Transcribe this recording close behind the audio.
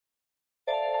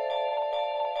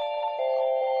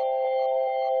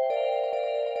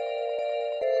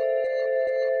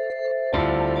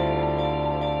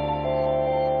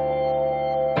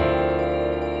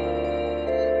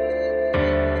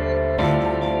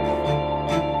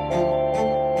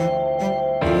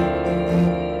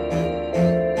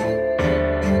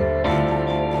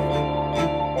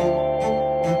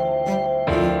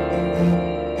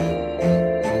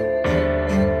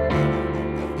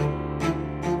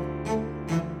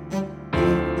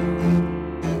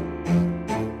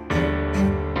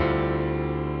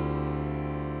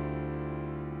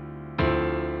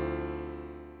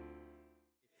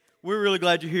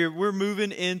glad you're here. We're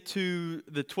moving into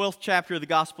the 12th chapter of the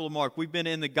Gospel of Mark. We've been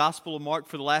in the Gospel of Mark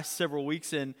for the last several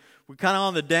weeks, and we're kind of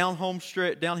on the downhill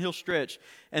stretch.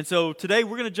 And so today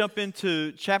we're going to jump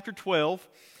into chapter 12,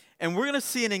 and we're going to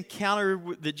see an encounter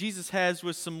that Jesus has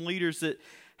with some leaders that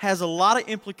has a lot of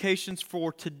implications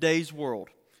for today's world.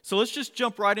 So let's just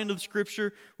jump right into the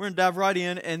scripture. We're going to dive right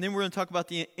in, and then we're going to talk about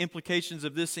the implications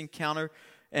of this encounter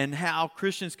and how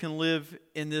Christians can live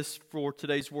in this for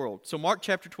today's world. So Mark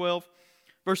chapter 12,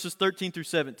 verses 13 through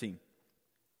 17.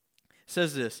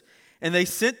 Says this, "And they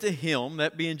sent to him,"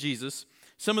 that being Jesus,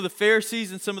 "some of the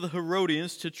Pharisees and some of the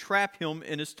Herodians to trap him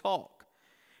in his talk.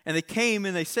 And they came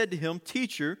and they said to him,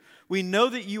 'Teacher, we know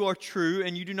that you are true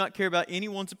and you do not care about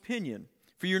anyone's opinion.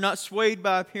 For you're not swayed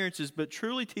by appearances, but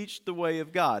truly teach the way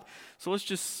of God.'" So let's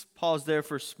just pause there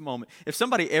for a moment. If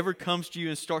somebody ever comes to you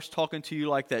and starts talking to you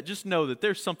like that, just know that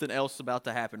there's something else about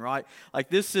to happen, right? Like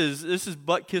this is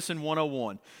butt kissing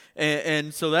 101.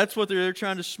 And so that's what they're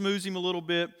trying to schmooze him a little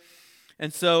bit.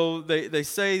 And so they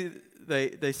say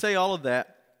all of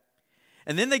that.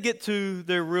 And then they get to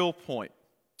their real point.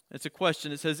 It's a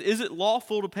question. It says, "Is it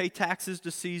lawful to pay taxes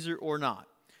to Caesar or not?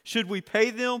 Should we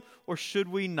pay them or should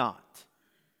we not?"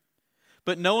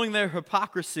 But knowing their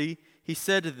hypocrisy, he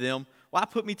said to them, "Why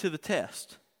put me to the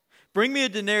test? Bring me a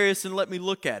denarius and let me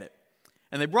look at it."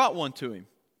 And they brought one to him.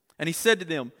 And he said to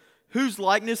them, "Whose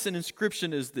likeness and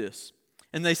inscription is this?"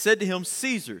 And they said to him,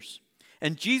 "Caesar's."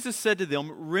 And Jesus said to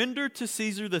them, "Render to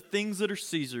Caesar the things that are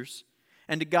Caesar's,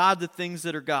 and to God the things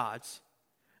that are God's."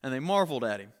 And they marveled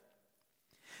at him.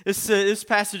 This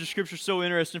passage of Scripture is so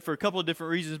interesting for a couple of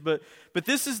different reasons, but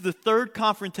this is the third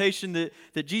confrontation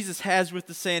that Jesus has with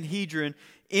the Sanhedrin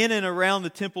in and around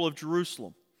the Temple of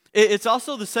Jerusalem. It's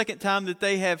also the second time that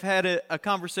they have had a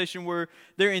conversation where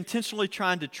they're intentionally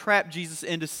trying to trap Jesus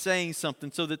into saying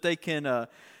something so that they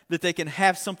can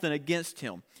have something against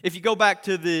him. If you go back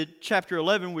to the chapter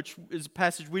 11, which is a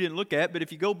passage we didn't look at, but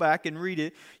if you go back and read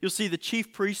it, you'll see the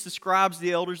chief priests, the scribes,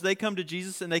 the elders, they come to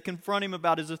Jesus and they confront him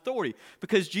about his authority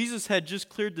because Jesus had just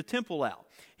cleared the temple out.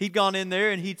 He'd gone in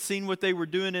there and he'd seen what they were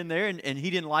doing in there and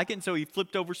he didn't like it, and so he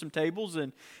flipped over some tables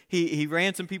and he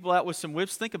ran some people out with some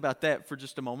whips. Think about that for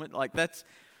just a moment.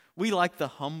 We like the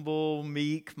humble,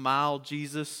 meek, mild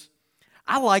Jesus.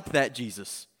 I like that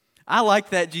Jesus. I like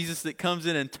that Jesus that comes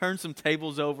in and turns some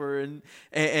tables over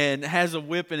and has a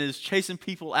whip and is chasing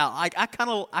people out. I kind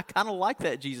of like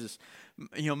that Jesus.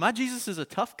 You know, my Jesus is a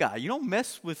tough guy. You don't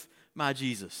mess with my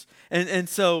Jesus. And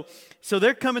so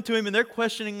they're coming to him and they're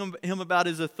questioning him about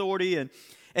his authority, and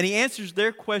he answers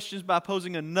their questions by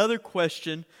posing another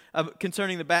question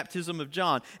concerning the baptism of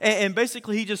John. And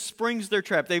basically he just springs their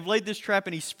trap. They've laid this trap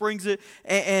and he springs it,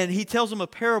 and he tells them a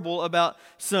parable about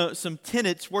some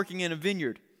tenants working in a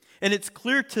vineyard. And it's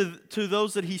clear to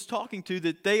those that he's talking to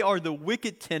that they are the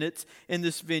wicked tenants in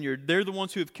this vineyard. They're the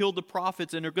ones who have killed the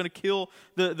prophets and are going to kill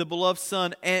the beloved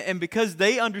son. And because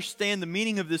they understand the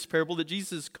meaning of this parable, that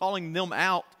Jesus is calling them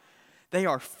out, they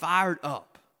are fired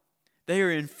up. They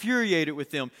are infuriated with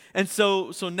them. And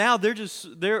so now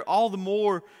they're all the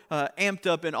more amped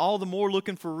up and all the more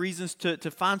looking for reasons to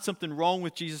find something wrong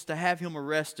with Jesus, to have him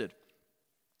arrested.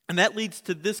 And that leads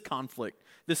to this conflict.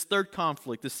 This third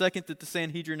conflict, the second that the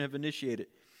Sanhedrin have initiated.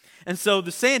 And so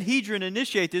the Sanhedrin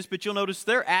initiate this, but you'll notice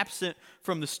they're absent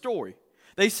from the story.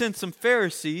 They send some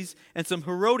Pharisees and some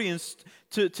Herodians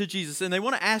to Jesus, and they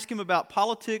want to ask him about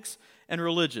politics and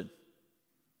religion.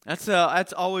 That's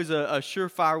always a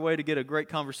surefire way to get a great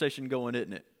conversation going,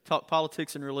 isn't it? Talk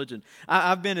politics and religion.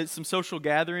 I've been at some social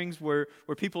gatherings where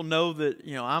people know that,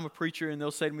 you know, I'm a preacher, and they'll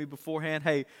say to me beforehand,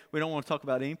 "Hey, we don't want to talk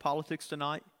about any politics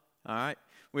tonight, all right?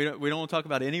 We don't want to talk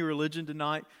about any religion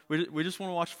tonight. We just want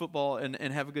to watch football and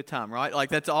have a good time," right? Like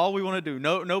that's all we want to do.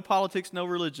 No politics, no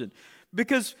religion.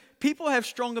 Because people have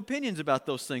strong opinions about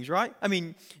those things, right? I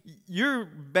mean, you're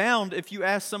bound if you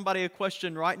ask somebody a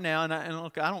question right now, and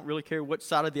look, I don't really care what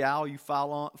side of the aisle you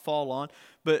fall on,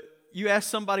 but you ask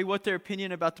somebody what their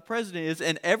opinion about the president is,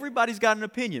 and everybody's got an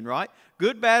opinion, right?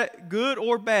 Good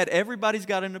or bad, everybody's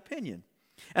got an opinion.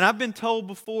 And I've been told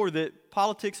before that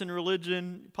politics and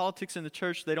religion, politics and the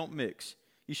church, they don't mix.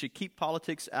 You should keep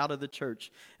politics out of the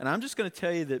church. And I'm just going to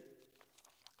tell you that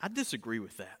I disagree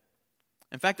with that.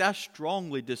 In fact, I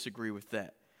strongly disagree with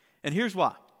that. And here's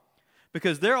why.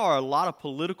 Because there are a lot of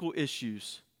political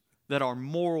issues that are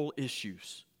moral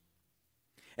issues.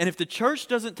 And if the church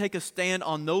doesn't take a stand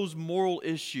on those moral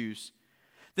issues,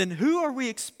 then who are we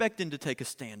expecting to take a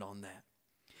stand on that?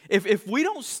 If we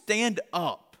don't stand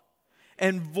up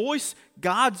and voice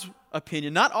God's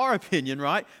opinion, not our opinion,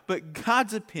 right? But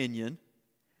God's opinion,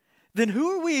 then who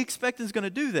are we expecting is going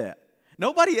to do that?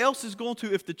 Nobody else is going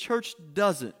to if the church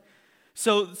doesn't.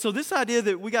 So this idea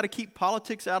that we got to keep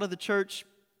politics out of the church,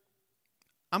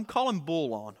 I'm calling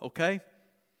bull on, okay?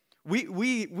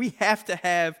 We have to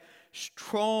have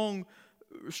strongly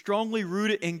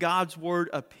rooted in God's word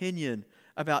opinion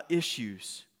about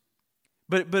issues.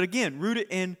 But again, rooted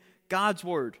in God's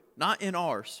word, not in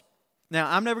ours. Now,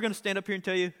 I'm never going to stand up here and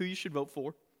tell you who you should vote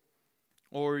for,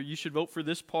 or you should vote for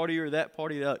this party or that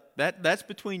party. That's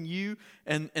between you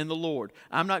and the Lord.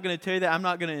 I'm not going to tell you that. I'm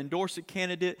not going to endorse a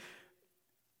candidate.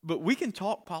 But we can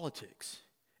talk politics,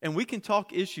 and we can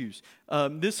talk issues.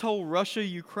 This whole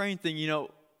Russia-Ukraine thing,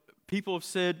 people have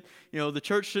said, the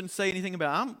church shouldn't say anything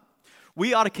about it.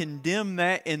 We ought to condemn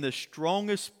that in the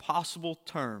strongest possible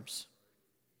terms.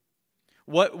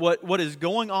 What is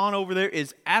going on over there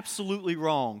is absolutely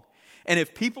wrong. And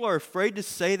if people are afraid to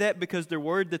say that because they're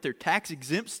worried that their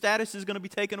tax-exempt status is going to be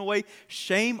taken away,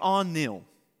 shame on them.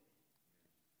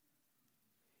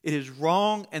 It is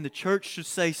wrong, and the church should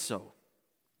say so.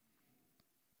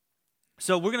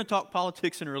 So we're going to talk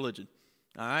politics and religion,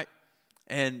 all right?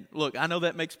 And look, I know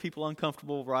that makes people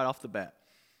uncomfortable right off the bat.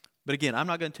 But again, I'm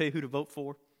not going to tell you who to vote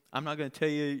for. I'm not going to tell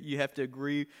you you have to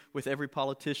agree with every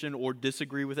politician or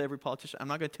disagree with every politician. I'm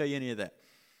not going to tell you any of that.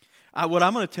 What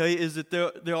I'm going to tell you is that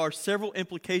there are several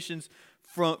implications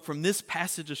from this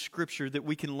passage of Scripture that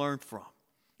we can learn from,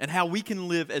 and how we can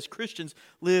live as Christians,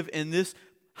 live in this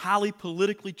highly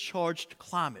politically charged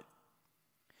climate.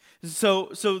 So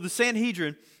the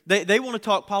Sanhedrin, they want to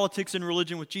talk politics and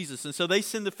religion with Jesus. And so they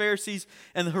send the Pharisees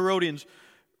and the Herodians.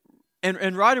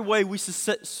 And right away we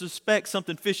suspect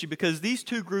something fishy, because these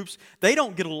two groups, they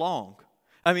don't get along.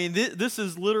 I mean, this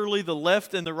is literally the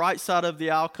left and the right side of the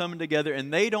aisle coming together,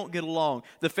 and they don't get along.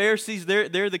 The Pharisees,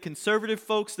 they're the conservative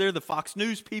folks. They're the Fox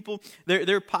News people.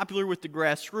 They're popular with the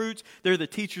grassroots. They're the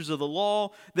teachers of the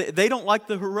law. They don't like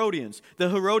the Herodians. The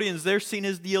Herodians, they're seen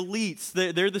as the elites.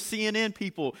 They're the CNN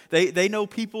people. They know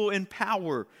people in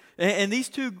power. And these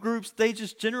two groups, they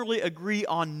just generally agree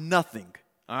on nothing.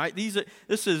 All right,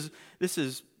 this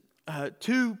is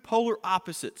two polar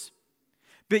opposites.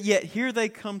 But yet here they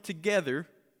come together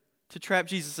to trap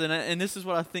Jesus. And this is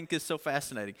what I think is so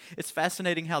fascinating. It's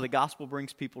fascinating how the gospel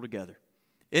brings people together.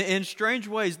 In strange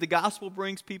ways, the gospel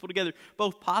brings people together,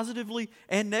 both positively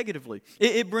and negatively.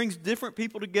 It brings different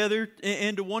people together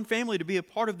into one family to be a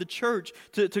part of the church,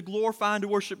 to glorify and to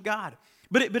worship God.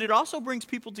 But it also brings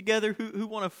people together who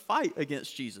want to fight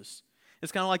against Jesus.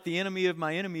 It's kind of like the enemy of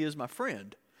my enemy is my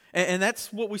friend. And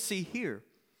that's what we see here.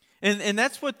 And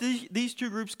that's what these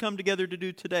two groups come together to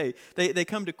do today. They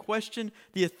come to question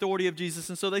the authority of Jesus.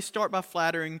 And so they start by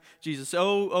flattering Jesus.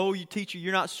 Oh, you teacher,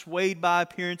 you're not swayed by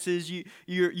appearances.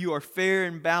 You are fair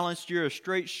and balanced. You're a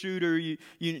straight shooter.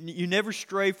 You never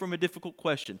stray from a difficult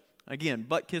question. Again,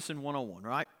 butt kissing 101,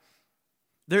 right?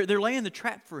 They're laying the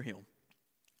trap for him.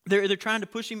 They're trying to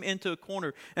push him into a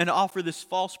corner and to offer this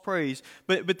false praise.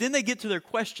 But then they get to their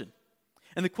question.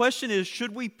 And the question is,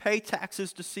 should we pay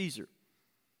taxes to Caesar?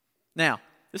 Now,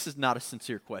 this is not a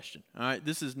sincere question, all right?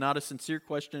 This is not a sincere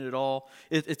question at all.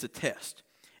 It's a test.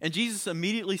 And Jesus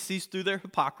immediately sees through their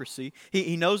hypocrisy.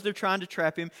 He knows they're trying to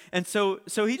trap him. And so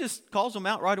he just calls them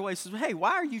out right away. He says, hey,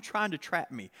 why are you trying to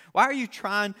trap me? Why are you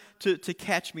trying to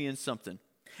catch me in something?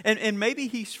 And maybe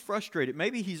he's frustrated.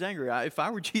 Maybe he's angry. If I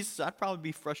were Jesus, I'd probably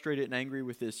be frustrated and angry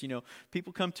with this.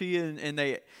 People come to you and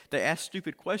they ask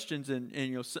stupid questions.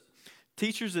 And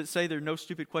teachers that say there are no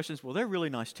stupid questions, well, they're really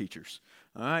nice teachers,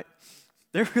 all right?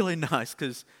 They're really nice,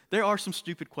 because there are some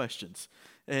stupid questions.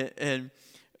 And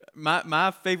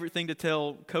my favorite thing to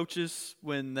tell coaches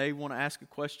when they want to ask a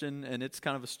question and it's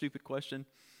kind of a stupid question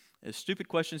is stupid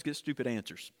questions get stupid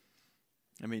answers.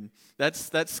 I mean, that's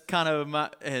kind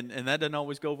of and that doesn't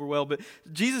always go over well. But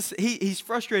Jesus, he's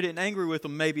frustrated and angry with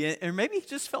them maybe, and maybe he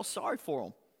just felt sorry for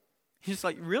them. He's just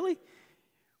like, really?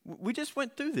 We just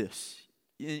went through this.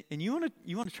 And you want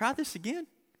to try this again?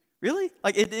 Really?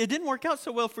 Like it didn't work out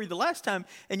so well for you the last time,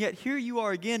 and yet here you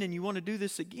are again, and you want to do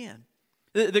this again.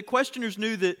 The questioners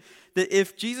knew that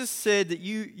if Jesus said that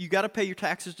you got to pay your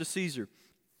taxes to Caesar,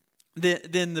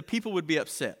 then the people would be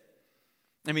upset.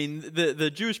 I mean, the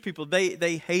Jewish people,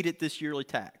 they hated this yearly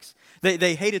tax.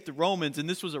 They hated the Romans, and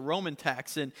this was a Roman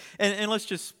tax. And let's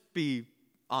just be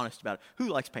honest about it. Who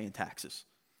likes paying taxes?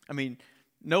 I mean,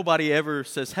 nobody ever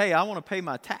says, hey, I want to pay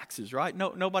my taxes, right?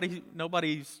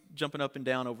 Nobody's jumping up and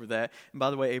down over that. And by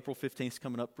the way, April 15th is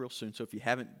coming up real soon, so if you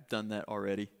haven't done that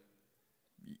already,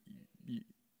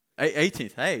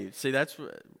 18th, hey, see, that's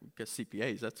what, because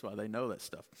CPAs, that's why they know that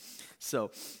stuff. So,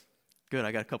 good,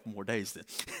 I got a couple more days then.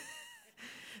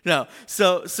 No,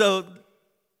 so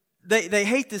they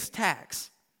hate this tax.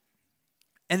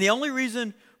 And the only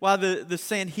reason why the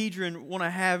Sanhedrin want to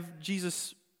have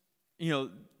Jesus,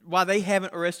 why they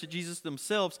haven't arrested Jesus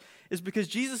themselves is because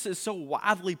Jesus is so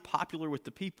widely popular with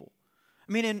the people.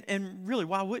 I mean, and really,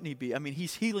 why wouldn't he be? I mean,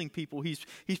 he's healing people. He's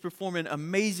performing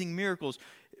amazing miracles.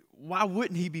 Why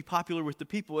wouldn't he be popular with the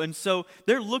people? And so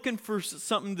they're looking for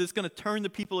something that's going to turn the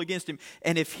people against him.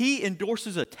 And if he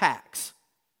endorses a tax,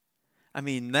 I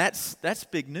mean, that's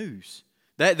big news.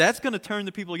 That's going to turn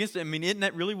the people against it. I mean, isn't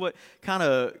that really what kind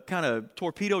of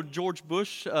torpedoed George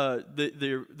Bush,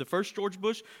 the first George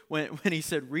Bush, when he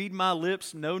said, "Read my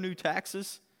lips, no new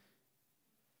taxes"?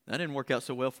 That didn't work out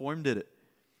so well for him, did it?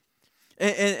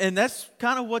 And that's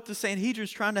kind of what the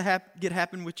Sanhedrin's trying to get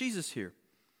happen with Jesus here.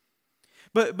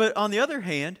 But on the other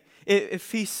hand,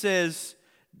 if he says,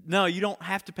 no, you don't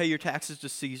have to pay your taxes to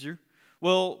Caesar,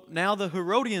 well, now the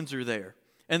Herodians are there.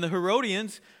 And the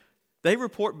Herodians, they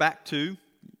report back to,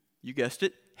 you guessed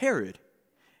it, Herod.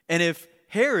 And if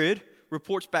Herod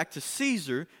reports back to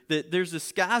Caesar that there's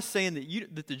this guy saying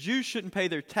that the Jews shouldn't pay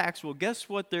their tax, well, guess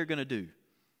what they're going to do?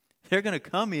 They're going to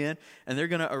come in and they're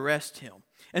going to arrest him.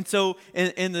 And so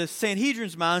in the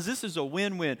Sanhedrin's minds, this is a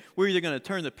win-win. We're either going to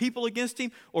turn the people against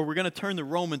him or we're going to turn the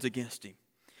Romans against him.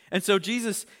 And so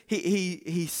Jesus,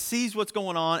 he sees what's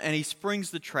going on and he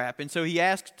springs the trap. And so he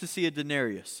asks to see a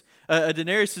denarius. A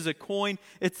denarius is a coin.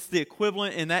 It's the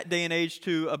equivalent in that day and age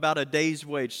to about a day's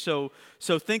wage. So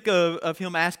think of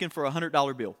him asking for a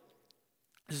 $100 bill.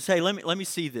 He says, hey, let me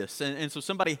see this. And so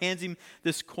somebody hands him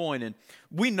this coin. And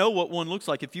we know what one looks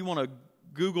like. If you want to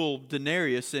Google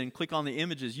denarius and click on the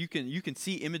images, you can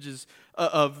see images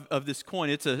of this coin.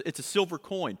 It's a silver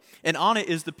coin. And on it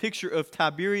is the picture of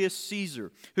Tiberius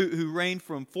Caesar, who reigned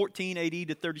from 14 AD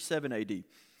to 37 AD.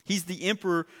 He's the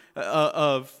emperor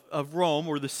of Rome,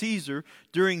 or the Caesar,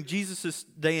 during Jesus'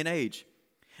 day and age.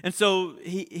 And so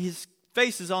his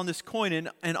face is on this coin,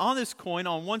 and on this coin,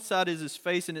 on one side is his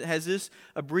face, and it has this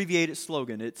abbreviated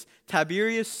slogan. It's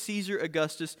Tiberius Caesar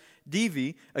Augustus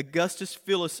Divi Augustus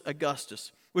Philus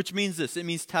Augustus, which means this. It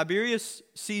means Tiberius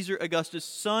Caesar Augustus,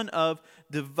 son of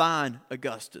divine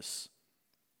Augustus.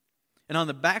 And on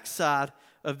the back side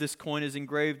of this coin is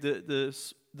engraved the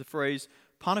phrase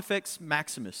Pontifex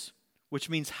Maximus, which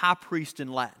means high priest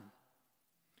in Latin.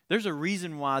 There's a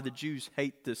reason why the Jews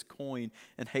hate this coin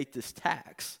and hate this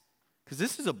tax, because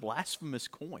this is a blasphemous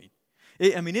coin.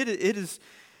 It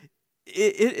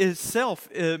itself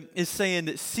is saying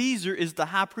that Caesar is the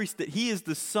high priest, that he is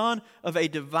the son of a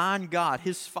divine God.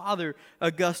 His father,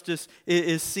 Augustus,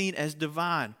 is seen as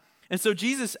divine. And so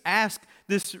Jesus asked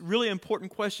this really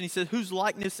important question. He said, whose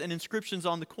likeness and inscription's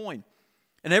on the coin?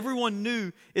 And everyone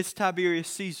knew it's Tiberius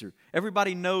Caesar.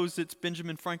 Everybody knows it's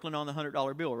Benjamin Franklin on the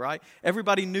 $100 bill, right?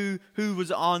 Everybody knew who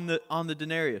was on the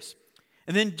denarius.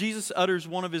 And then Jesus utters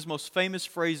one of his most famous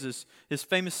phrases, his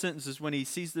famous sentences when he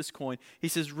sees this coin. He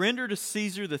says, render to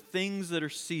Caesar the things that are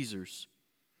Caesar's,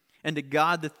 and to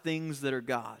God the things that are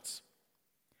God's.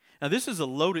 Now this is a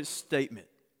loaded statement.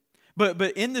 But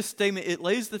in this statement, it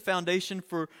lays the foundation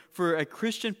for a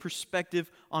Christian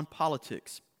perspective on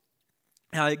politics.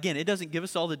 Now again, it doesn't give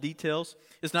us all the details.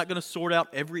 It's not going to sort out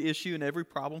every issue and every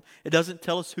problem. It doesn't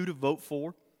tell us who to vote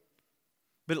for.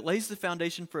 But it lays the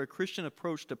foundation for a Christian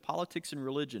approach to politics and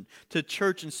religion, to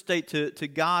church and state, to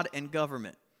God and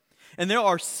government. And there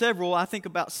are several, I think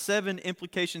about 7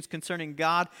 implications concerning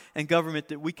God and government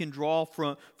that we can draw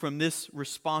from this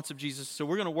response of Jesus. So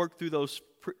we're going to work through those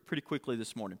pretty quickly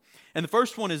this morning. And the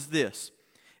first one is this,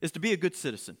 is to be a good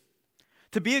citizen.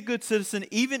 To be a good citizen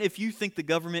even if you think the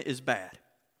government is bad.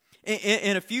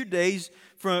 In a few days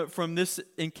from this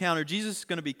encounter, Jesus is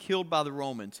going to be killed by the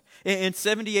Romans. In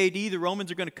 70 AD, the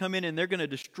Romans are going to come in and they're going to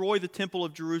destroy the temple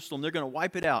of Jerusalem. They're going to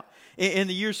wipe it out. In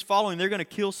the years following, they're going to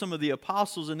kill some of the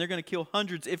apostles, and they're going to kill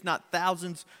hundreds, if not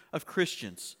thousands, of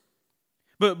Christians.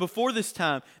 But before this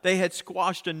time, they had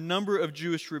squashed a number of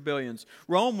Jewish rebellions.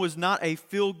 Rome was not a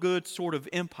feel-good sort of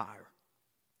empire.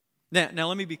 Now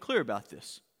let me be clear about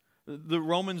this. The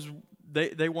Romans,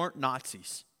 they weren't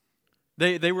Nazis.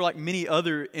 They were like many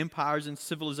other empires and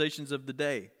civilizations of the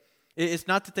day. It's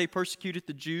not that they persecuted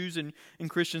the Jews and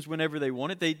Christians whenever they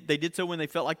wanted. They did so when they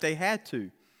felt like they had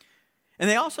to. And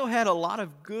they also had a lot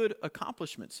of good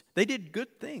accomplishments. They did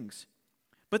good things.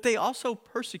 But they also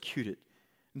persecuted.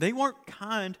 They weren't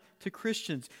kind to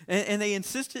Christians. And they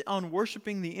insisted on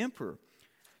worshiping the emperor.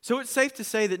 So it's safe to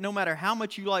say that no matter how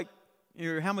much you like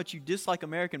or how much you dislike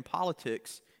American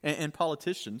politics and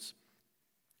politicians,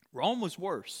 Rome was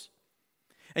worse.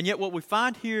 And yet what we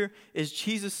find here is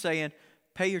Jesus saying,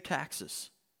 pay your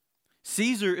taxes.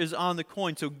 Caesar is on the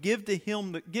coin, so give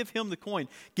him the coin.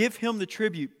 Give him the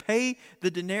tribute. Pay the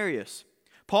denarius.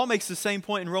 Paul makes the same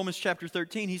point in Romans chapter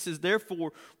 13. He says,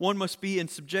 therefore, one must be in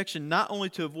subjection not only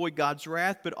to avoid God's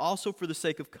wrath, but also for the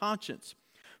sake of conscience.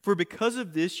 For because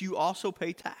of this you also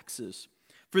pay taxes.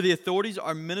 For the authorities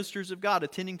are ministers of God,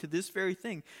 attending to this very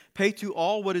thing. Pay to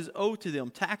all what is owed to them,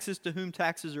 taxes to whom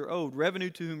taxes are owed, revenue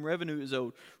to whom revenue is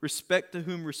owed, respect to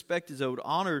whom respect is owed,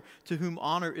 honor to whom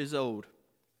honor is owed.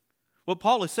 What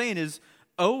Paul is saying is,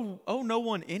 owe no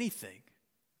one anything.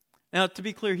 Now, to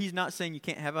be clear, he's not saying you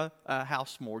can't have a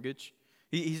house mortgage.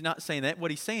 He's not saying that.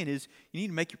 What he's saying is you need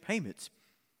to make your payments.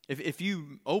 If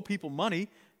you owe people money,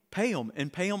 pay them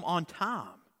and pay them on time.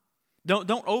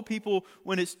 Don't owe people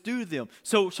when it's due to them.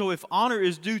 So if honor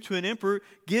is due to an emperor,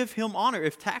 give him honor.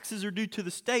 If taxes are due to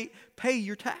the state, pay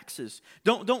your taxes.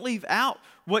 Don't leave out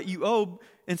what you owe.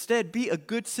 Instead, be a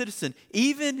good citizen,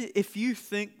 even if you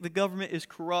think the government is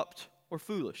corrupt or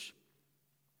foolish.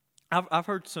 I've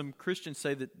heard some Christians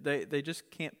say that they just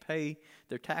can't pay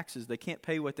their taxes. They can't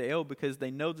pay what they owe because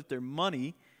they know that their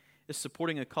money is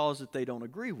supporting a cause that they don't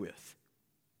agree with.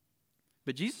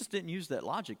 But Jesus didn't use that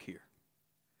logic here.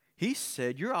 He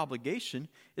said your obligation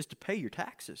is to pay your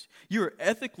taxes. You're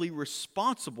ethically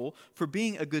responsible for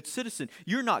being a good citizen.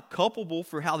 You're not culpable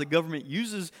for how the government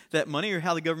uses that money or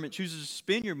how the government chooses to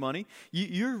spend your money.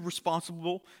 You're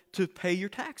responsible to pay your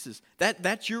taxes.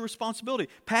 That's your responsibility.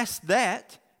 Past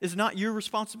that is not your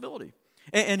responsibility.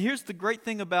 And here's the great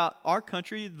thing about our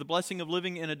country, the blessing of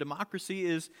living in a democracy,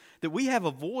 is that we have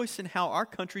a voice in how our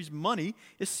country's money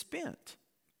is spent.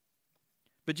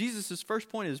 But Jesus' first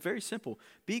point is very simple.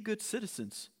 Be good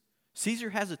citizens.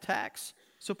 Caesar has a tax,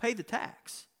 so pay the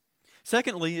tax.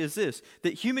 Secondly is this,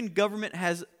 that human government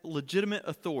has legitimate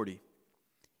authority,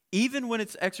 even when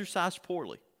it's exercised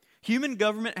poorly. Human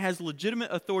government has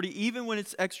legitimate authority even when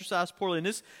it's exercised poorly. And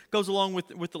this goes along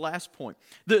with the last point.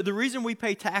 The reason we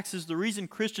pay taxes, the reason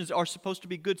Christians are supposed to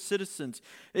be good citizens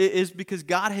is because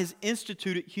God has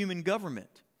instituted human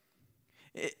government.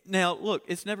 Now, look,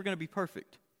 it's never going to be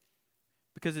perfect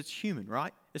because it's human,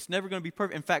 right? It's never going to be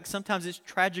perfect. In fact, sometimes it's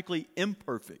tragically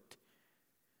imperfect.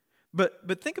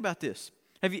 But think about this.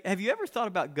 Have you ever thought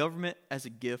about government as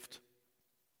a gift?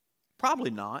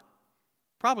 Probably not.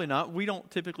 Probably not. We don't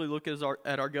typically look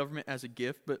at our government as a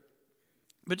gift, but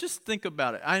just think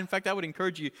about it. In fact, I would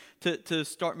encourage you to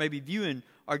start maybe viewing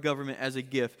our government as a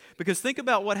gift. Because think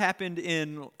about what happened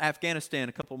in Afghanistan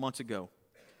a couple months ago.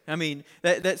 I mean,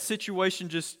 that situation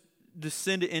just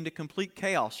descended into complete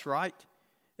chaos, right?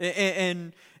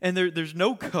 And there's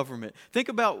no government. Think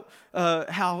about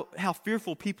how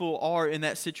fearful people are in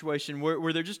that situation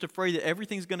where they're just afraid that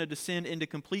everything's going to descend into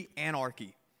complete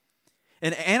anarchy.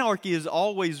 And anarchy is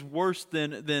always worse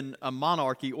than a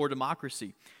monarchy or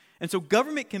democracy. And so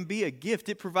government can be a gift.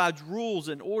 It provides rules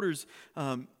and orders.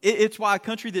 It's why a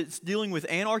country that's dealing with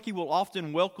anarchy will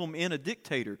often welcome in a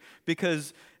dictator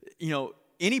because,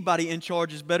 anybody in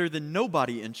charge is better than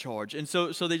nobody in charge. And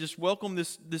so they just welcome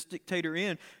this dictator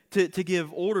in to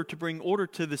give order, to bring order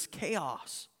to this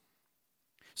chaos.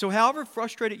 So however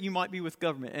frustrated you might be with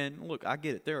government, and look, I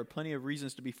get it. There are plenty of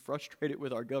reasons to be frustrated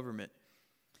with our government.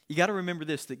 You got to remember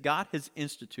this, that God has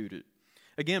instituted.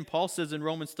 Again, Paul says in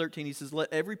Romans 13, he says,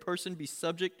 let every person be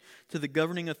subject to the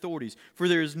governing authorities, for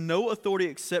there is no authority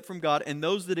except from God, and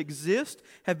those that exist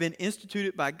have been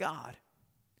instituted by God.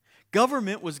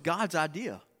 Government was God's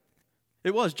idea.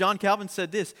 It was. John Calvin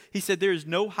said this. He said, there is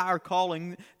no higher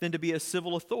calling than to be a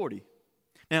civil authority.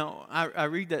 Now, I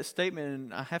read that statement,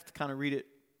 and I have to kind of read it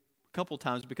couple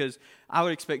times because I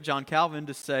would expect John Calvin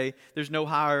to say there's no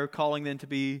higher calling than to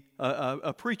be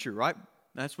a preacher, right?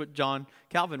 That's what John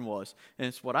Calvin was, and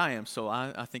it's what I am, so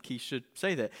I think he should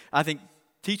say that. I think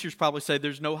teachers probably say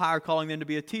there's no higher calling than to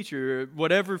be a teacher.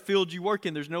 Whatever field you work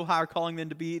in, there's no higher calling than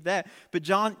to be that. But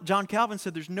John Calvin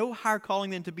said there's no higher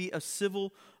calling than to be a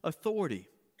civil authority.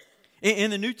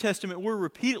 In the New Testament, we're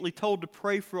repeatedly told to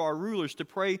pray for our rulers, to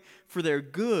pray for their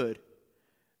good,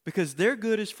 because their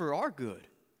good is for our good.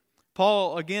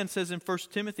 Paul again says in 1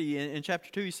 Timothy in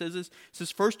chapter 2, he says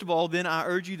this, first of all, then I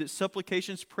urge you that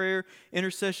supplications, prayer,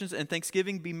 intercessions, and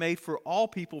thanksgiving be made for all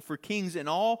people, for kings and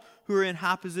all who are in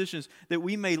high positions, that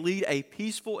we may lead a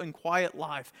peaceful and quiet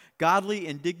life, godly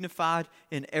and dignified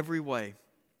in every way.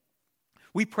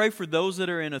 We pray for those that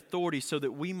are in authority so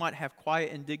that we might have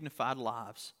quiet and dignified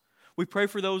lives. We pray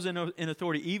for those in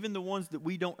authority, even the ones that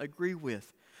we don't agree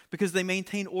with, because they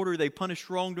maintain order, they punish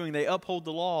wrongdoing, they uphold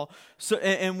the law.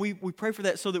 And we pray for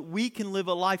that so that we can live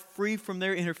a life free from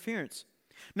their interference.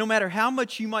 No matter how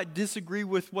much you might disagree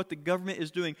with what the government is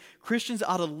doing, Christians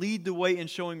ought to lead the way in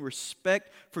showing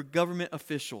respect for government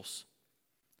officials.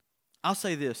 I'll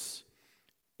say this,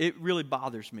 it really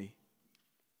bothers me.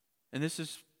 And this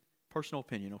is personal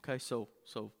opinion, okay? So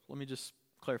let me just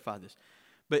clarify this.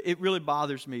 But it really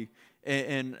bothers me,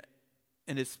 and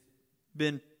it's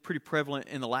been pretty prevalent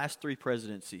in the last 3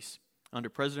 presidencies. under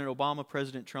President Obama,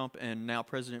 President Trump, and now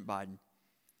President Biden.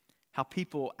 How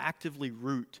people actively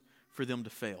root for them to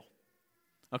fail.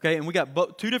 Okay, and we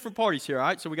got two different parties here, all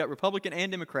right? So we got Republican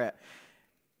and Democrat.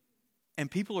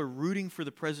 And people are rooting for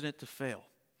the president to fail.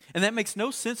 And that makes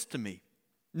no sense to me.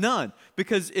 None.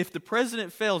 Because if the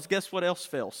president fails, guess what else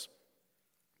fails?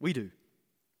 We do,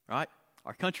 right?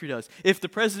 Our country does. If the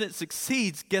president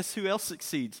succeeds, guess who else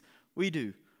succeeds? We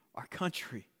do. Our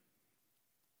country.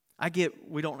 I get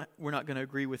we're not going to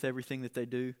agree with everything that they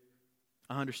do.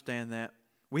 I understand that.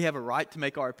 We have a right to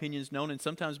make our opinions known and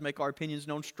sometimes make our opinions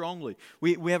known strongly.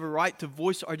 We have a right to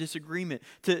voice our disagreement,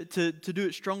 to do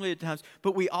it strongly at times.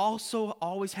 But we also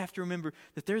always have to remember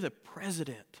that they're the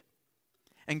president.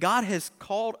 And God has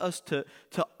called us to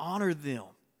honor them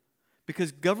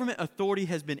because government authority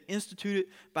has been instituted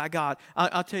by God.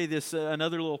 I'll tell you this,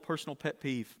 another little personal pet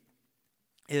peeve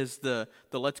is the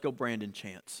Let's Go Brandon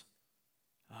chants.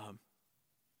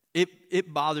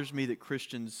 It bothers me that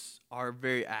Christians are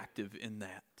very active in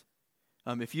that.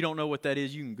 If you don't know what that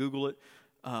is, you can Google it.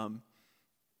 But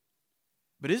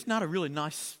it's not a really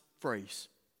nice phrase.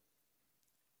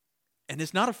 And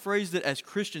it's not a phrase that as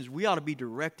Christians we ought to be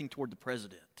directing toward the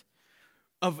president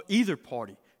of either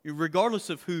party, regardless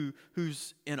of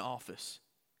who's in office.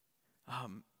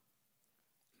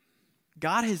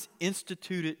 God has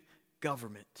instituted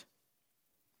government.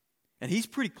 And He's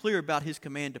pretty clear about His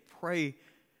command to pray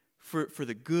for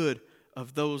the good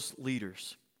of those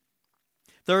leaders.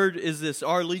 Third is this: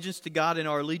 our allegiance to God and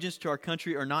our allegiance to our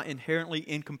country are not inherently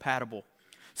incompatible.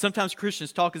 Sometimes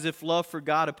Christians talk as if love for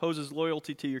God opposes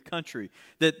loyalty to your country,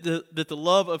 that the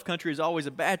love of country is always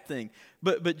a bad thing.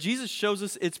 But Jesus shows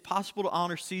us it's possible to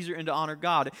honor Caesar and to honor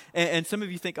God. And some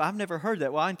of you think, I've never heard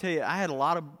that. Well, I can tell you, I had a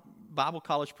lot of Bible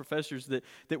college professors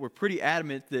that were pretty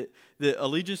adamant that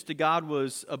allegiance to God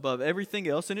was above everything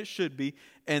else, and it should be,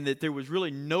 and that there was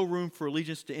really no room for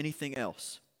allegiance to anything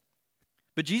else.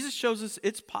 But Jesus shows us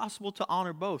it's possible to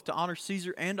honor both, to honor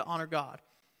Caesar and to honor God.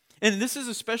 And this is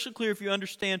especially clear if you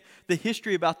understand the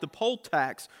history about the poll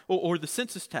tax or the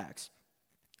census tax.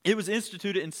 It was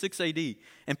instituted in 6 AD,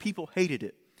 and people hated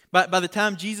it. By the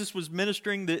time Jesus was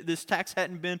ministering, this tax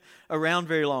hadn't been around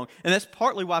very long. And that's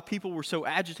partly why people were so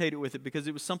agitated with it, because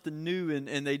it was something new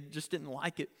and they just didn't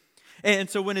like it. And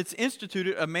so when it's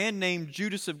instituted, a man named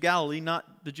Judas of Galilee,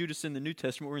 not the Judas in the New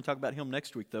Testament, we're going to talk about him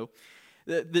next week though.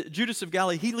 The Judas of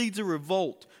Galilee, he leads a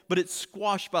revolt, but it's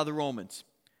squashed by the Romans.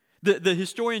 The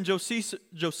historian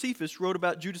Josephus wrote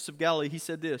about Judas of Galilee. He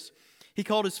said this: he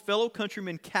called his fellow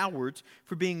countrymen cowards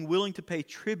for being willing to pay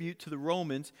tribute to the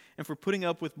Romans and for putting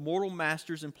up with mortal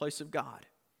masters in place of God.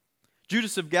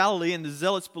 Judas of Galilee and the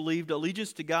Zealots believed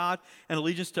allegiance to God and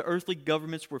allegiance to earthly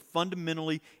governments were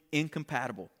fundamentally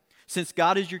incompatible. Since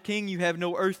God is your king, you have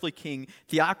no earthly king.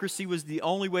 Theocracy was the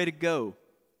only way to go.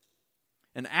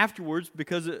 And afterwards,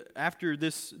 because after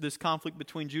this conflict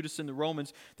between Judas and the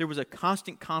Romans, there was a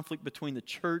constant conflict between the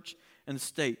church and the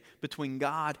state, between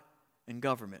God and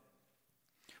government.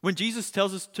 When Jesus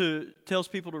tells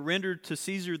people to render to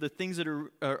Caesar the things that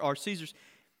are Caesar's,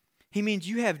 He means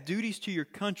you have duties to your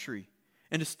country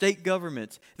and to state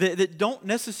governments that don't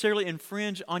necessarily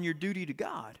infringe on your duty to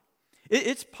God.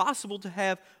 It's possible to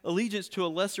have allegiance to a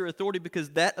lesser authority because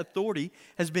that authority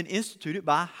has been instituted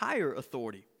by a higher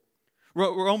authority.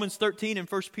 Romans 13 and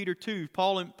 1 Peter 2,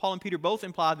 Paul and Peter both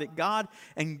imply that God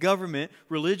and government,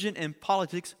 religion and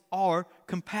politics are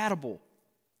compatible.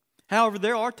 However,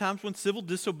 there are times when civil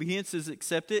disobedience is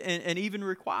accepted and even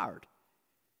required.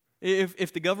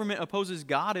 If the government opposes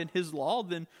God and His law,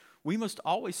 then we must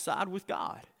always side with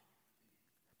God.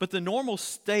 But the normal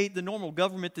state, the normal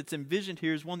government that's envisioned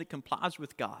here is one that complies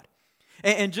with God.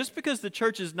 And just because the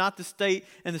church is not the state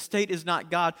and the state is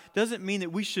not God doesn't mean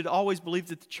that we should always believe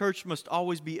that the church must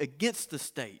always be against the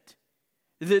state.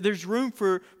 There's room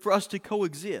for us to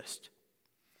coexist.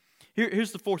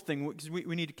 Here's the fourth thing, because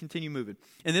we need to continue moving.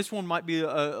 And this one might be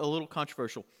a little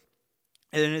controversial.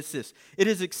 And it's this: it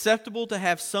is acceptable to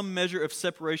have some measure of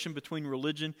separation between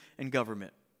religion and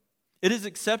government. It is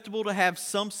acceptable to have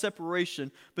some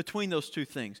separation between those two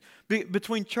things,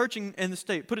 between church and the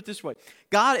state. Put it this way: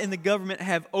 God and the government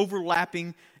have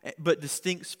overlapping but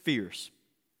distinct spheres.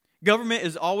 Government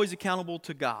is always accountable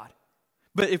to God.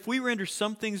 But if we render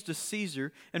some things to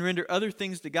Caesar and render other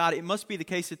things to God, it must be the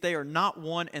case that they are not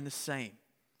one and the same.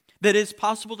 That it's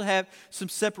possible to have some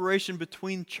separation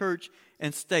between church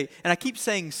and state. And I keep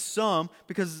saying some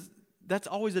because that's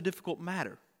always a difficult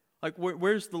matter. Like,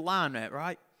 where's the line at,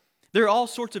 right? There are all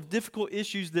sorts of difficult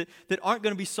issues that aren't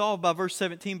going to be solved by verse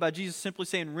 17 by Jesus simply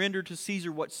saying, render to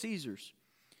Caesar what's Caesar's.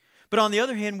 But on the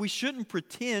other hand, we shouldn't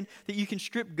pretend that you can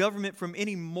strip government from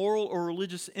any moral or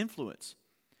religious influence.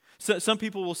 So, some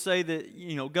people will say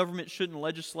that, government shouldn't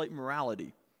legislate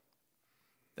morality.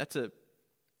 Can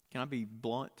I be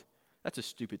blunt? That's a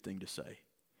stupid thing to say.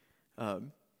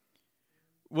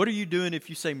 What are you doing if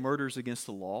you say murder is against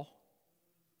the law?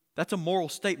 That's a moral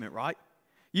statement, right?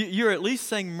 You're at least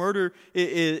saying murder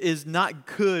is not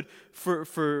good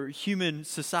for human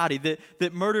society,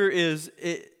 that murder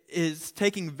is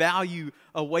taking value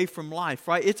away from life,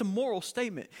 right? It's a moral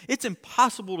statement. It's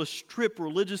impossible to strip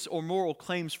religious or moral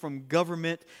claims from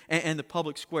government and the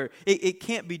public square. It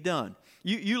can't be done.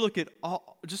 You look at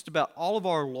just about all of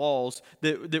our laws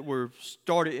that were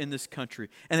started in this country,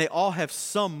 and they all have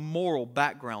some moral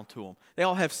background to them. They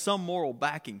all have some moral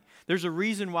backing. There's a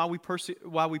reason why we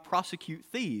prosecute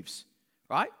thieves,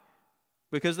 right?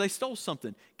 Because they stole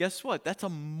something. Guess what? That's a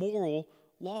moral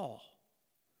law.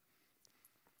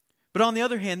 But on the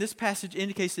other hand, this passage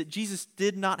indicates that Jesus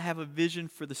did not have a vision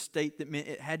for the state that meant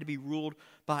it had to be ruled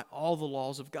by all the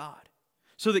laws of God,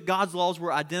 so that God's laws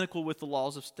were identical with the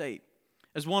laws of state.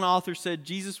 As one author said,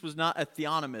 Jesus was not a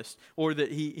theonomist, or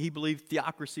that he believed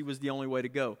theocracy was the only way to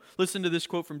go. Listen to this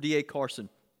quote from D.A. Carson.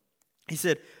 He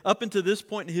said, "Up until this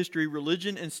point in history,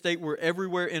 religion and state were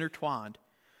everywhere intertwined.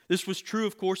 This was true,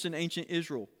 of course, in ancient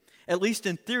Israel. At least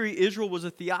in theory, Israel was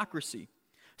a theocracy.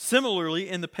 Similarly,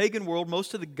 in the pagan world,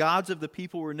 most of the gods of the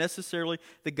people were necessarily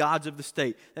the gods of the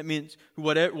state. That means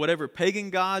whatever pagan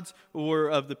gods were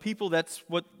of the people, that's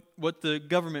what the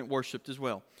government worshipped as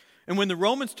well. And when the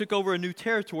Romans took over a new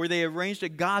territory, they arranged a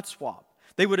god swap.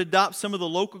 They would adopt some of the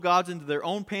local gods into their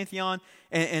own pantheon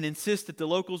and insist that the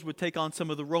locals would take on some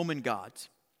of the Roman gods.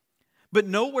 But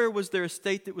nowhere was there a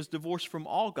state that was divorced from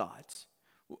all gods,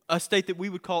 a state that we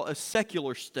would call a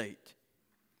secular state,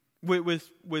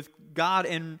 with God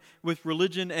and with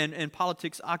religion and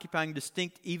politics occupying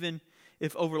distinct, even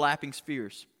if overlapping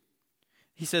spheres."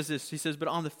 He says this, he says, "But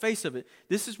on the face of it,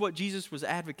 this is what Jesus was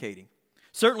advocating.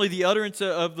 Certainly the utterance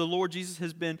of the Lord Jesus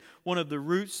has been one of the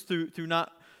roots,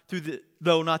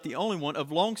 though not the only one,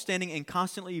 of long-standing and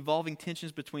constantly evolving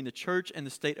tensions between the church and the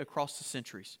state across the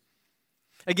centuries."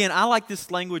 Again, I like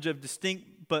this language of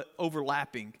distinct but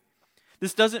overlapping.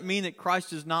 This doesn't mean that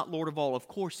Christ is not Lord of all. Of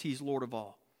course He's Lord of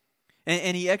all.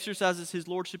 And He exercises His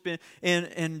lordship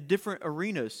in different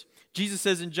arenas. Jesus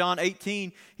says in John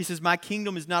 18, He says, "My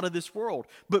kingdom is not of this world."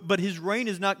 But His reign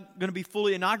is not going to be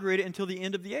fully inaugurated until the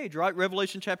end of the age, right?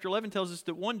 Revelation chapter 11 tells us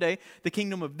that one day the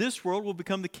kingdom of this world will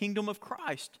become the kingdom of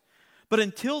Christ. But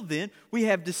until then, we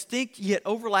have distinct yet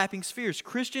overlapping spheres.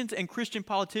 Christians and Christian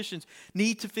politicians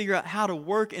need to figure out how to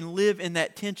work and live in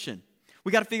that tension.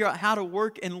 We got to figure out how to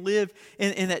work and live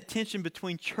in that tension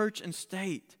between church and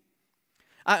state.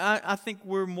 I think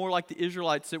we're more like the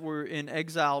Israelites that were in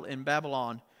exile in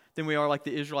Babylon than we are like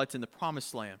the Israelites in the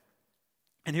Promised Land.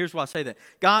 And here's why I say that.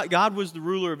 God was the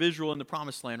ruler of Israel in the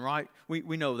Promised Land, right?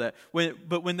 We know that.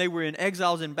 But when they were in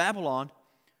exiles in Babylon,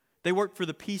 they worked for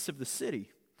the peace of the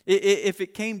city. If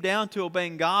it came down to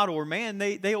obeying God or man,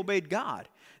 they obeyed God.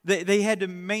 They had to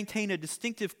maintain a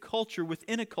distinctive culture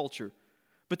within a culture,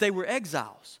 but they were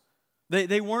exiles.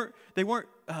 They weren't.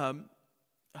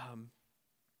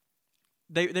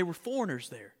 They were foreigners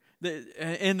there.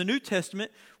 In the New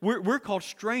Testament, we're called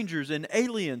strangers and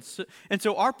aliens. And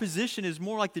so our position is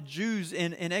more like the Jews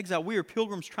in exile. We are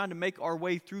pilgrims trying to make our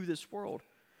way through this world.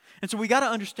 And so we got to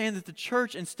understand that the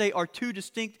church and state are two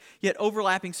distinct yet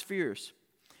overlapping spheres.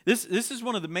 This is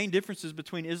one of the main differences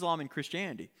between Islam and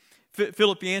Christianity.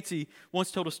 Philip Yancey once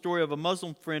told a story of a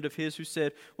Muslim friend of his who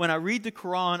said, "When I read the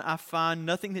Quran, I find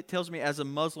nothing that tells me as a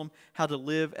Muslim how to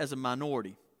live as a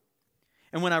minority.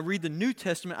 And when I read the New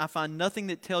Testament, I find nothing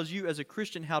that tells you as a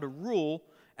Christian how to rule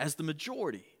as the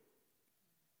majority."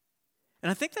 And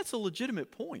I think that's a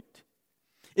legitimate point.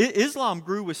 Islam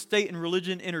grew with state and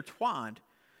religion intertwined.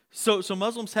 So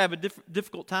Muslims have a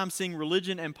difficult time seeing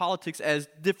religion and politics as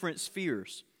different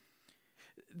spheres.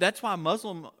 That's why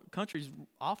Muslim countries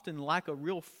often lack a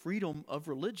real freedom of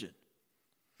religion.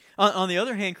 On the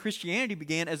other hand, Christianity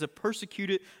began as a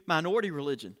persecuted minority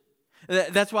religion.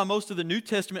 That's why most of the New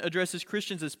Testament addresses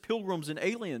Christians as pilgrims and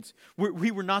aliens.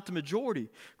 We were not the majority.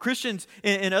 Christians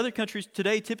in other countries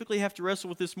today typically have to wrestle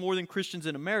with this more than Christians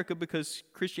in America because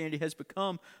Christianity has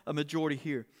become a majority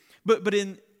here. But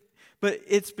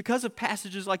it's because of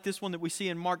passages like this one that we see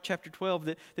in Mark chapter 12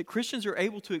 that Christians are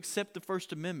able to accept the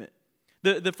First Amendment.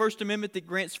 The First Amendment that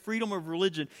grants freedom of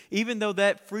religion, even though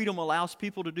that freedom allows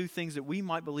people to do things that we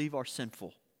might believe are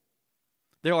sinful.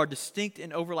 There are distinct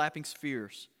and overlapping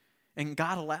spheres. And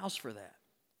God allows for that.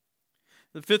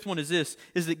 The fifth one is this,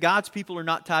 is that God's people are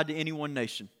not tied to any one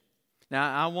nation.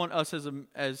 Now, I want us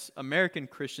as American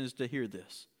Christians to hear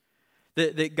this.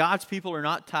 That God's people are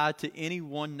not tied to any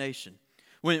one nation.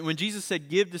 When Jesus said,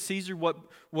 give to Caesar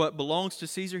what belongs to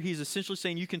Caesar, he's essentially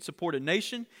saying you can support a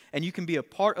nation and you can be a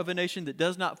part of a nation that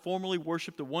does not formally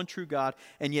worship the one true God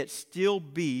and yet still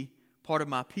be part of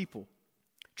my people.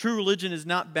 True religion is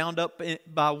not bound up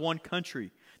by one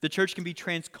country. The church can be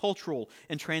transcultural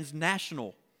and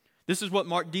transnational. This is what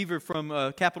Mark Deaver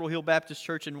from Capitol Hill Baptist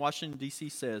Church in Washington, D.C.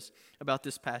 says about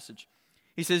this passage.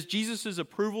 He says, Jesus'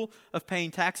 approval of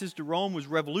paying taxes to Rome was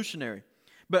revolutionary.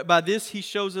 But by this, he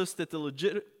shows us that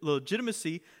the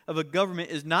legitimacy of a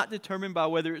government is not determined by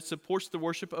whether it supports the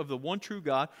worship of the one true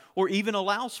God or even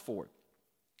allows for it.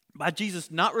 By Jesus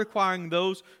not requiring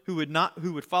those who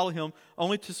would follow him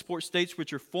only to support states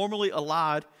which are formally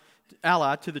allied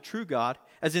to the true God,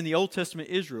 as in the Old Testament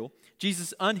Israel,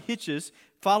 Jesus unhitches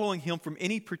following him from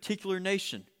any particular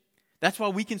nation. That's why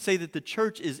we can say that the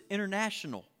church is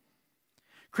international.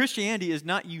 Christianity is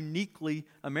not uniquely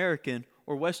American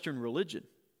or Western religion.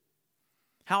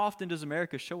 How often does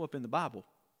America show up in the Bible?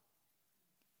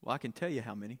 Well, I can tell you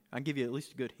how many. I can give you at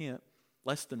least a good hint.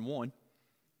 Less than one.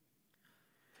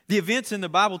 The events in the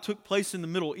Bible took place in the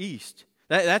Middle East.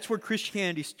 That's where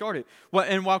Christianity started.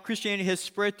 And while Christianity has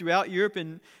spread throughout Europe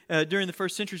and during the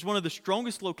first centuries, one of the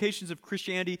strongest locations of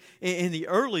Christianity in the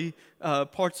early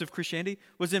parts of Christianity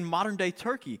was in modern-day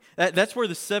Turkey. That's where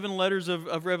the 7 letters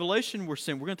of Revelation were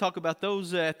sent. We're going to talk about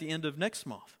those at the end of next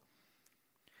month.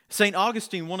 St.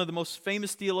 Augustine, one of the most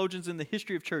famous theologians in the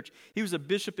history of church, he was a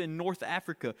bishop in North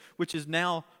Africa, which is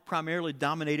now primarily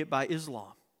dominated by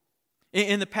Islam.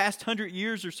 In the past 100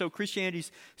 years or so,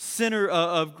 Christianity's center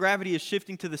of gravity is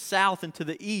shifting to the south and to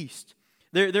the east.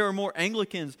 There are more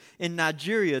Anglicans in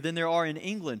Nigeria than there are in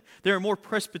England. There are more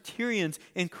Presbyterians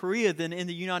in Korea than in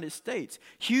the United States.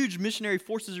 Huge missionary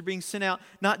forces are being sent out,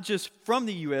 not just from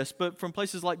the U.S., but from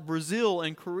places like Brazil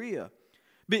and Korea.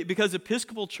 Because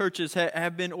Episcopal churches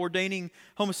have been ordaining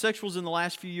homosexuals in the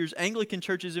last few years, Anglican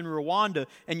churches in Rwanda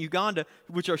and Uganda,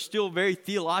 which are still very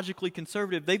theologically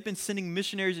conservative, they've been sending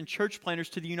missionaries and church planters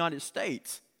to the United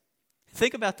States.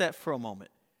 Think about that for a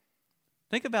moment.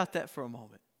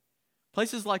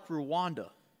 Places like Rwanda,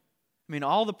 I mean,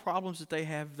 all the problems that they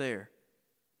have there,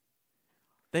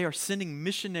 they are sending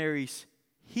missionaries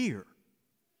here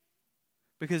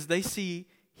because they see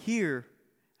here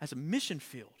as a mission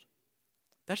field.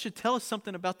 That should tell us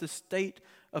something about the state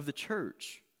of the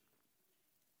church.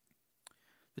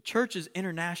 The church is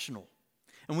international.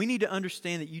 And we need to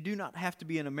understand that you do not have to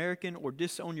be an American or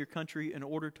disown your country in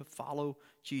order to follow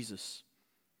Jesus.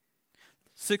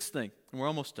 Sixth thing, and we're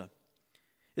almost done,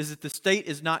 is that the state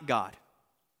is not God.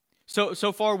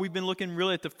 So far we've been looking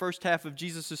really at the first half of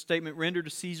Jesus' statement, render to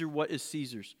Caesar what is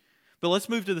Caesar's. But let's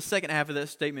move to the second half of that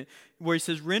statement where he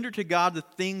says, render to God the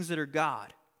things that are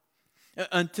God.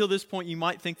 Until this point, you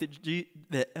might think that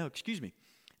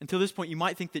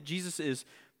Jesus is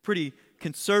pretty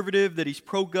conservative, that he's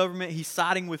pro-government, he's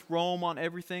siding with Rome on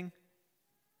everything.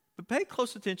 But pay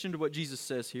close attention to what Jesus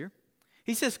says here.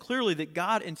 He says clearly that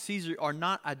God and Caesar are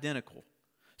not identical.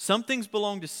 Some things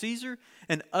belong to Caesar,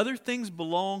 and other things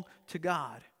belong to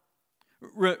God.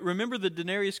 Remember the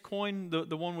denarius coin,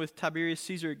 the one with Tiberius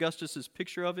Caesar Augustus'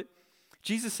 picture of it?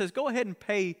 Jesus says, go ahead and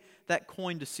pay that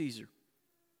coin to Caesar.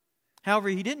 However,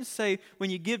 he didn't say when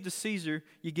you give to Caesar,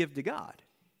 you give to God,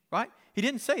 right? He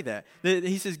didn't say that.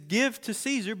 He says give to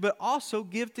Caesar, but also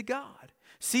give to God.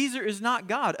 Caesar is not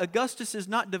God. Augustus is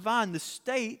not divine. The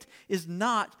state is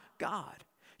not God.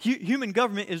 Human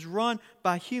government is run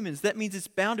by humans. That means it's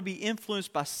bound to be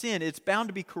influenced by sin. It's bound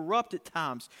to be corrupt at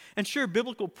times. And sure,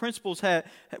 biblical principles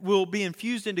will be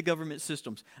infused into government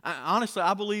systems. Honestly,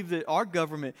 I believe that our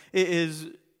government is,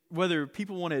 whether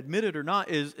people want to admit it or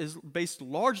not, is based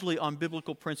largely on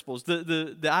biblical principles.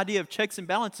 The idea of checks and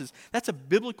balances, that's a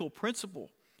biblical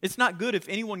principle. It's not good if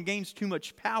anyone gains too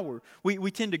much power. We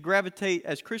tend to gravitate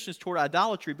as Christians toward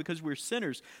idolatry because we're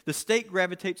sinners. The state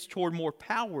gravitates toward more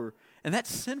power, and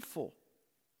that's sinful.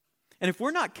 And if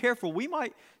we're not careful, we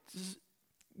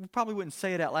probably wouldn't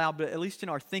say it out loud, but at least in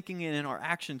our thinking and in our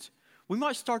actions, we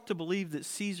might start to believe that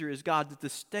Caesar is God, that the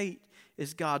state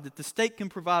is God, that the state can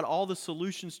provide all the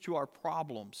solutions to our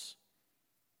problems.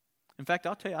 In fact,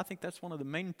 I'll tell you, I think that's one of the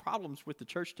main problems with the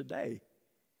church today,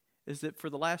 is that for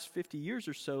the last 50 years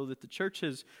or so, that the church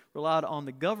has relied on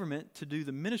the government to do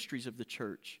the ministries of the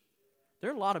church.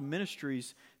 There are a lot of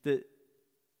ministries that,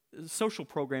 social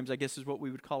programs, I guess is what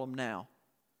we would call them now,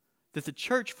 that the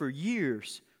church for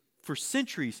years, for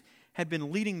centuries, had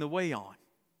been leading the way on.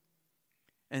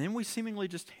 And then we seemingly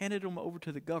just handed them over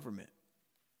to the government.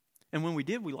 And when we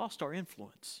did, we lost our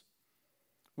influence.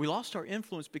 We lost our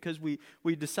influence because we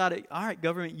decided, all right,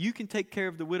 government, you can take care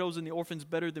of the widows and the orphans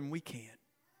better than we can.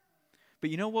 But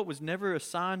you know what was never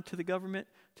assigned to the government?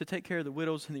 To take care of the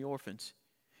widows and the orphans.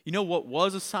 You know what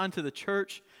was assigned to the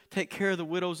church? Take care of the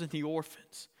widows and the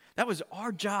orphans. That was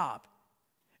our job.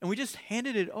 And we just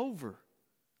handed it over.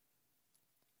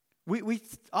 We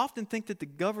often think that the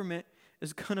government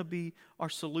is going to be our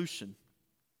solution.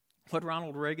 What did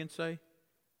Ronald Reagan say?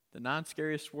 The 9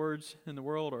 scariest words in the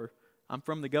world are, I'm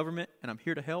from the government and I'm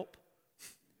here to help.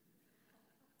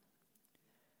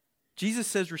 Jesus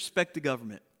says respect the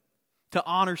government, to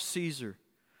honor Caesar.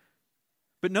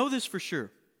 But know this for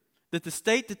sure, that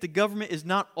the government is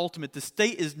not ultimate. The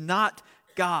state is not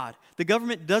God. The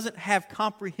government doesn't have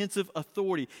comprehensive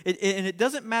authority. And it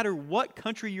doesn't matter what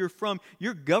country you're from,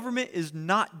 your government is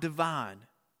not divine.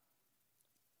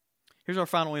 Here's our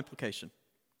final implication,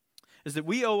 is that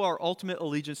we owe our ultimate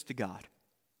allegiance to God.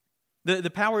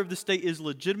 The power of the state is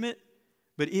legitimate,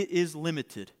 but it is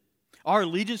limited. Our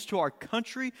allegiance to our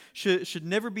country should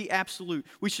never be absolute.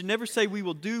 We should never say we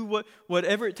will do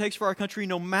whatever it takes for our country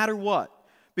no matter what.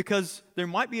 Because there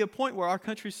might be a point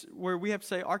where we have to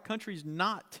say our country's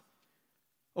not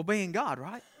obeying God,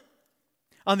 right?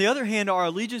 On the other hand, our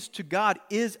allegiance to God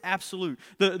is absolute.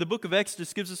 The book of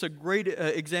Exodus gives us a great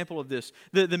example of this.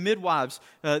 The midwives,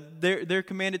 they're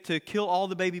commanded to kill all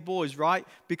the baby boys, right?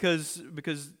 Because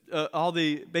all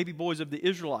the baby boys of the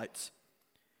Israelites.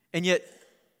 And yet,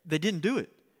 they didn't do it.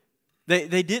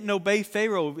 They didn't obey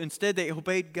Pharaoh. Instead, they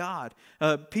obeyed God.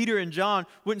 Peter and John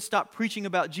wouldn't stop preaching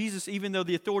about Jesus even though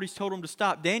the authorities told them to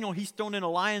stop. Daniel, he's thrown in a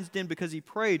lion's den because he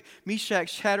prayed. Meshach,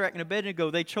 Shadrach, and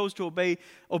Abednego, they chose to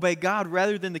obey God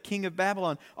rather than the king of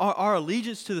Babylon. Our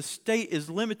allegiance to the state is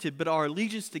limited, but our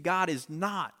allegiance to God is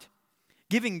not.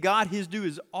 Giving God his due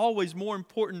is always more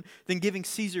important than giving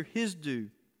Caesar his due.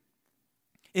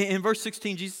 In verse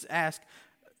 16, Jesus asked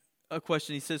a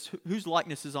question. He says, whose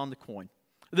likeness is on the coin?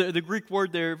 The Greek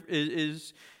word there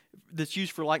is that's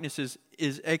used for likeness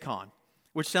is icon,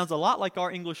 which sounds a lot like our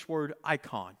English word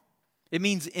icon. It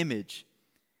means image.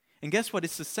 And guess what?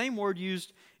 It's the same word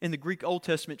used in the Greek Old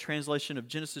Testament translation of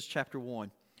Genesis chapter 1,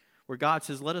 where God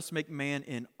says, let us make man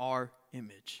in our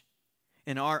image,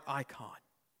 in our icon.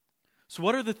 So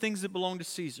what are the things that belong to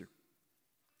Caesar?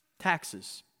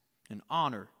 Taxes and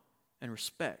honor and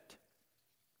respect.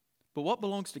 But what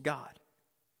belongs to God?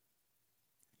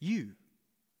 You.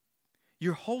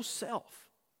 Your whole self.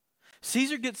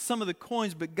 Caesar gets some of the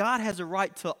coins, but God has a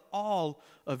right to all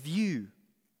of you.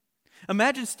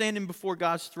 Imagine standing before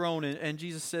God's throne and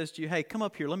Jesus says to you, hey, come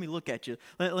up here, let me look at you.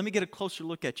 Let me get a closer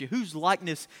look at you. Whose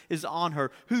likeness is on her?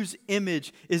 Whose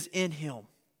image is in him?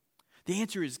 The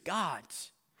answer is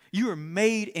God's. You are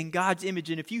made in God's image,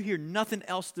 and if you hear nothing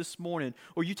else this morning,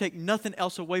 or you take nothing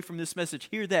else away from this message,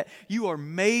 hear that. You are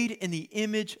made in the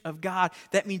image of God.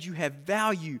 That means you have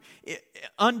value,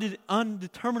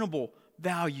 undeterminable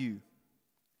value.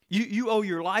 You owe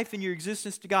your life and your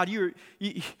existence to God.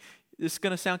 This is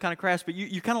going to sound kind of crass, but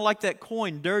you're kind of like that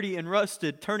coin, dirty and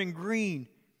rusted, turning green.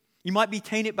 You might be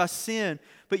tainted by sin,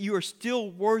 but you are still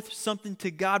worth something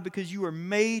to God because you are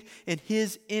made in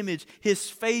his image. His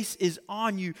face is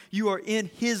on you. You are in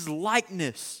his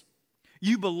likeness.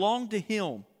 You belong to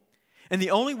him. And the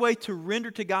only way to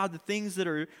render to God the things that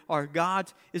are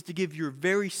God's is to give your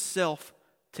very self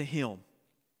to him.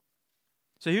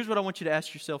 So here's what I want you to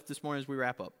ask yourself this morning as we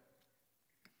wrap up.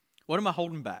 What am I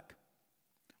holding back?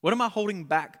 What am I holding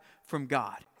back from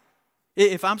God?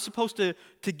 If I'm supposed to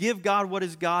give God what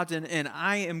is God's and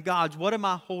I am God's, what am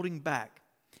I holding back?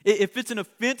 If it's an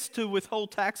offense to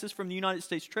withhold taxes from the United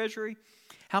States Treasury,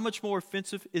 how much more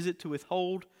offensive is it to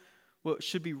withhold what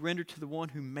should be rendered to the one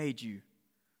who made you,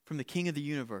 from the King of the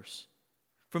universe,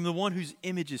 from the one whose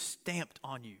image is stamped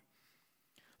on you?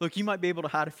 Look, you might be able to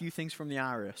hide a few things from the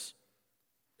IRS,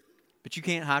 but you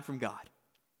can't hide from God.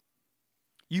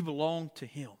 You belong to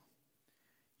him.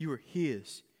 You are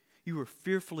his. You were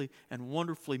fearfully and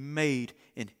wonderfully made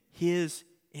in his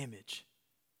image.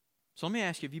 So let me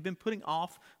ask you, have you been putting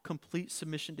off complete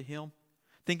submission to him?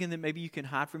 Thinking that maybe you can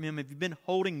hide from him? Have you been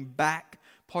holding back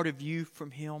part of you from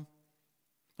him?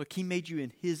 Look, he made you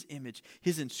in his image.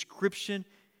 His inscription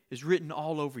is written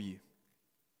all over you.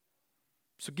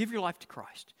 So give your life to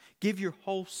Christ. Give your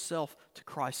whole self to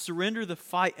Christ. Surrender the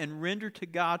fight and render to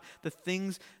God the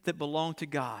things that belong to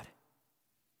God.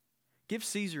 Give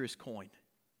Caesar his coin.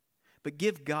 But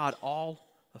give God all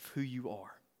of who you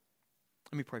are.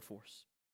 Let me pray for us.